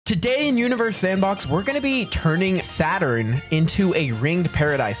Today in Universe Sandbox, we're going to be turning Saturn into a ringed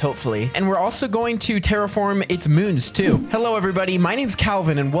paradise, hopefully. And we're also going to terraform its moons too. Hello everybody, my name's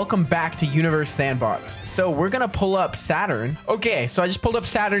Calvin and welcome back to Universe Sandbox. So we're going to pull up Saturn. Okay, so I just pulled up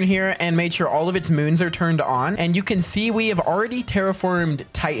Saturn here and made sure all of its moons are turned on. And you can see we have already terraformed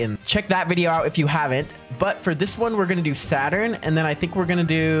Titan. Check that video out if you haven't. But for this one, we're going to do Saturn, and then I think we're going to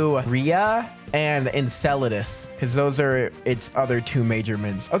do Rhea and Enceladus, because those are its other two major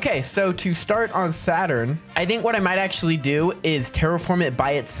moons. Okay, so to start on Saturn, I think what I might actually do is terraform it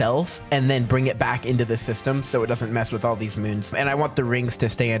by itself and then bring it back into the system so it doesn't mess with all these moons. And I want the rings to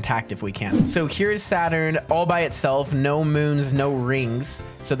stay intact if we can. So here's Saturn all by itself, no moons, no rings.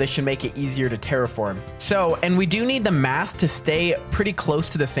 So this should make it easier to terraform. So, and we do need the mass to stay pretty close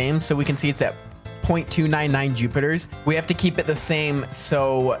to the same, so we can see it's at 0.299 Jupiters. We have to keep it the same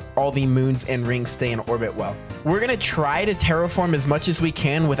so all the moons and rings stay in orbit well. We're going to try to terraform as much as we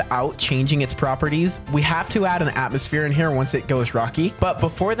can without changing its properties. We have to add an atmosphere in here once it goes rocky. But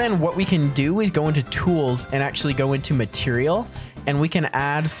before then, what we can do is go into tools and actually go into material, and we can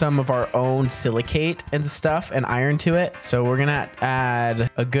add some of our own silicate and stuff and iron to it. So we're going to add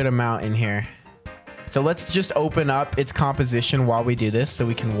a good amount in here. So let's just open up its composition while we do this so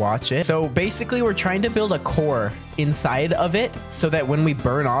we can watch it. So basically we're trying to build a core inside of it so that when we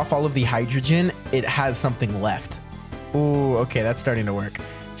burn off all of the hydrogen, it has something left. Ooh, okay, that's starting to work.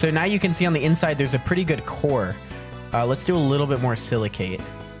 So now you can see on the inside, there's a pretty good core. Let's do a little bit more silicate.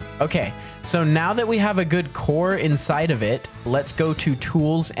 Okay, so now that we have a good core inside of it, let's go to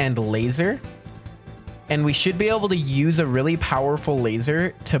tools and laser. And we should be able to use a really powerful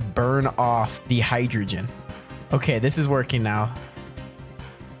laser to burn off the hydrogen. Okay, this is working now.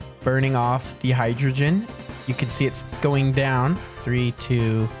 Burning off the hydrogen. You can see it's going down. 3,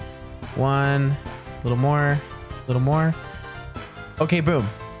 2, 1. A little more. A little more. Okay, boom.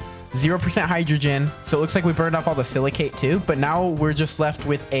 0% hydrogen. So it looks like we burned off all the silicate too. But now we're just left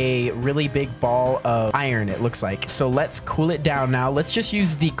with a really big ball of iron, it looks like. So let's cool it down now. Let's just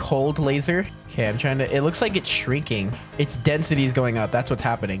use the cold laser. Okay, I'm trying to, it looks like it's shrinking. Its density is going up. That's what's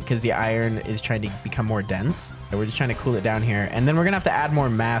happening because the iron is trying to become more dense. And we're just trying to cool it down here. And then we're gonna have to add more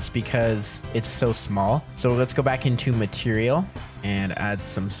mass because it's so small. So let's go back into material and add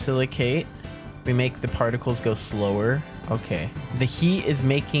some silicate. We make the particles go slower. Okay, the heat is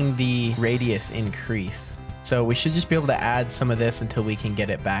making the radius increase. So we should just be able to add some of this until we can get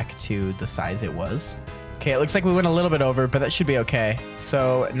it back to the size it was. Okay, it looks like we went a little bit over, but that should be okay.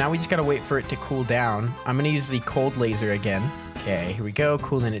 So now we just gotta wait for it to cool down. I'm gonna use the cold laser again. Okay, here we go,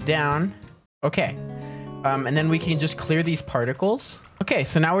 cooling it down. Okay, and then we can just clear these particles. Okay,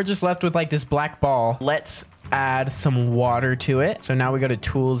 so now we're just left with like this black ball. Let's add some water to it. So now we go to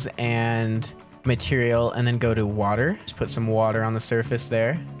tools and material and then go to water. Just put some water on the surface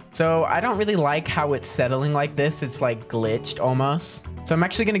there. So I don't really like how it's settling like this. It's like glitched almost. So I'm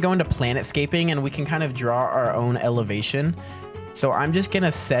actually going to go into planetscaping and we can kind of draw our own elevation. So I'm just going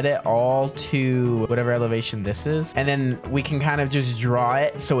to set it all to whatever elevation this is. And then we can kind of just draw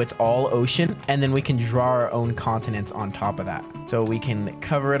it so it's all ocean. And then we can draw our own continents on top of that. So we can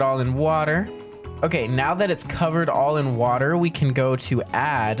cover it all in water. Okay, now that it's covered all in water, we can go to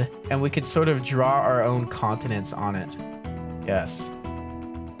add and we could sort of draw our own continents on it. Yes.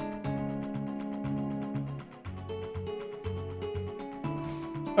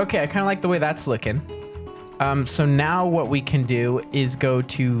 Okay, I kind of like the way that's looking. So now what we can do is go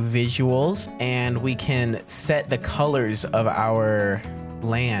to visuals and we can set the colors of our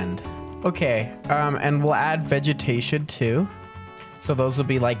land. Okay, and we'll add vegetation too. So those will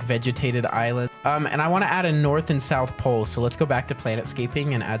be like vegetated islands. And I want to add a north and south pole. So let's go back to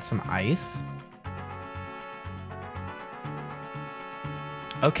planetscaping and add some ice.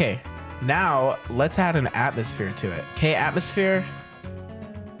 Okay, now let's add an atmosphere to it. Okay, atmosphere.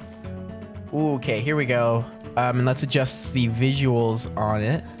 Ooh, okay, here we go. And let's adjust the visuals on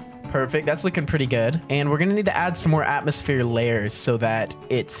it. Perfect, that's looking pretty good. And we're gonna need to add some more atmosphere layers so that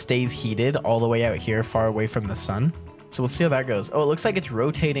it stays heated all the way out here, far away from the sun. So we'll see how that goes. Oh, it looks like it's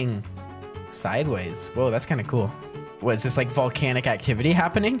rotating sideways. Whoa, that's kind of cool. What, is this like volcanic activity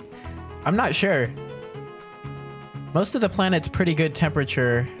happening? I'm not sure. Most of the planet's pretty good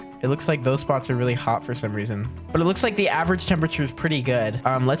temperature. It looks like those spots are really hot for some reason. But it looks like the average temperature is pretty good.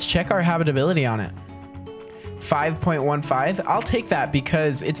 Let's check our habitability on it. 5.15. I'll take that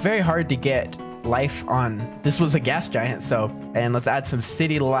because it's very hard to get life on. This was a gas giant, so. And let's add some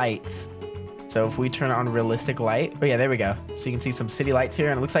city lights. So if we turn on realistic light. Oh yeah, there we go. So you can see some city lights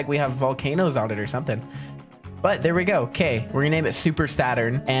here and it looks like we have volcanoes on it or something. But there we go. Okay, we're gonna name it Super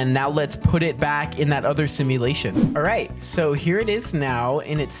Saturn. And now let's put it back in that other simulation. All right, so here it is now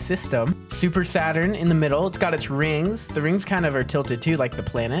in its system. Super Saturn in the middle. It's got its rings. The rings kind of are tilted too, like the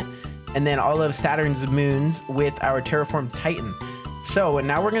planet. And then all of Saturn's moons with our terraformed Titan. So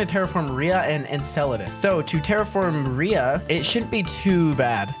now we're gonna terraform Rhea and Enceladus. So to terraform Rhea, it shouldn't be too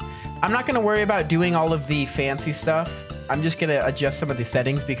bad. I'm not gonna worry about doing all of the fancy stuff. I'm just gonna adjust some of the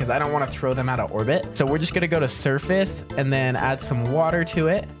settings because I don't wanna throw them out of orbit. So we're just gonna go to surface and then add some water to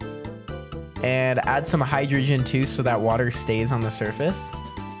it and add some hydrogen too so that water stays on the surface.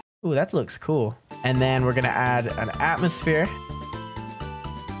 Ooh, that looks cool. And then we're gonna add an atmosphere.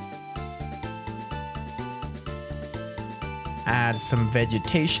 Add some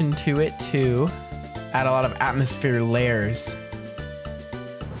vegetation to it too. Add a lot of atmosphere layers.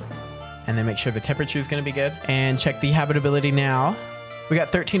 And then make sure the temperature is going to be good. And check the habitability now. We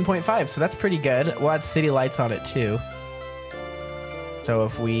got 13.5, so that's pretty good. We'll add city lights on it too. So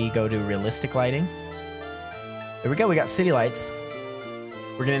if we go to realistic lighting. There we go, we got city lights.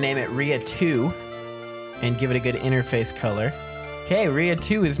 We're going to name it Rhea 2 and give it a good interface color. Okay, Rhea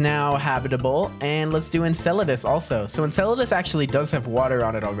 2 is now habitable, and let's do Enceladus also. So Enceladus actually does have water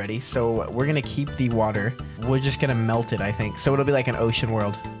on it already, so we're going to keep the water. We're just going to melt it, I think. So it'll be like an ocean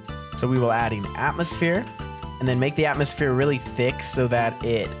world. So we will add an atmosphere and then make the atmosphere really thick so that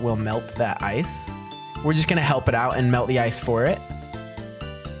it will melt that ice. We're just gonna help it out and melt the ice for it.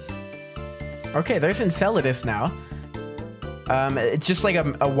 Okay, there's Enceladus now. It's just like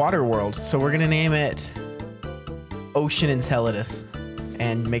a water world. So we're gonna name it Ocean Enceladus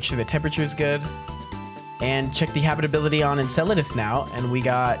and make sure the temperature is good. And check the habitability on Enceladus now, and we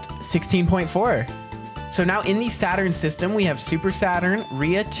got 16.4. So now in the Saturn system, we have Super Saturn,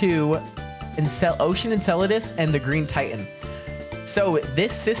 Rhea 2, Ocean Enceladus, and the Green Titan. So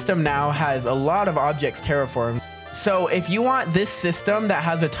this system now has a lot of objects terraformed. So if you want this system that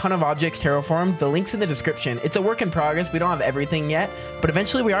has a ton of objects terraformed, the link's in the description. It's a work in progress. We don't have everything yet, but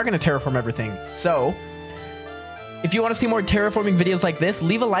eventually we are going to terraform everything. So if you want to see more terraforming videos like this,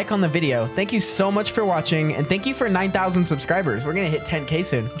 leave a like on the video. Thank you so much for watching, and thank you for 9,000 subscribers. We're going to hit 10K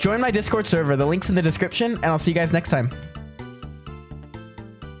soon. Join my Discord server. The link's in the description, and I'll see you guys next time.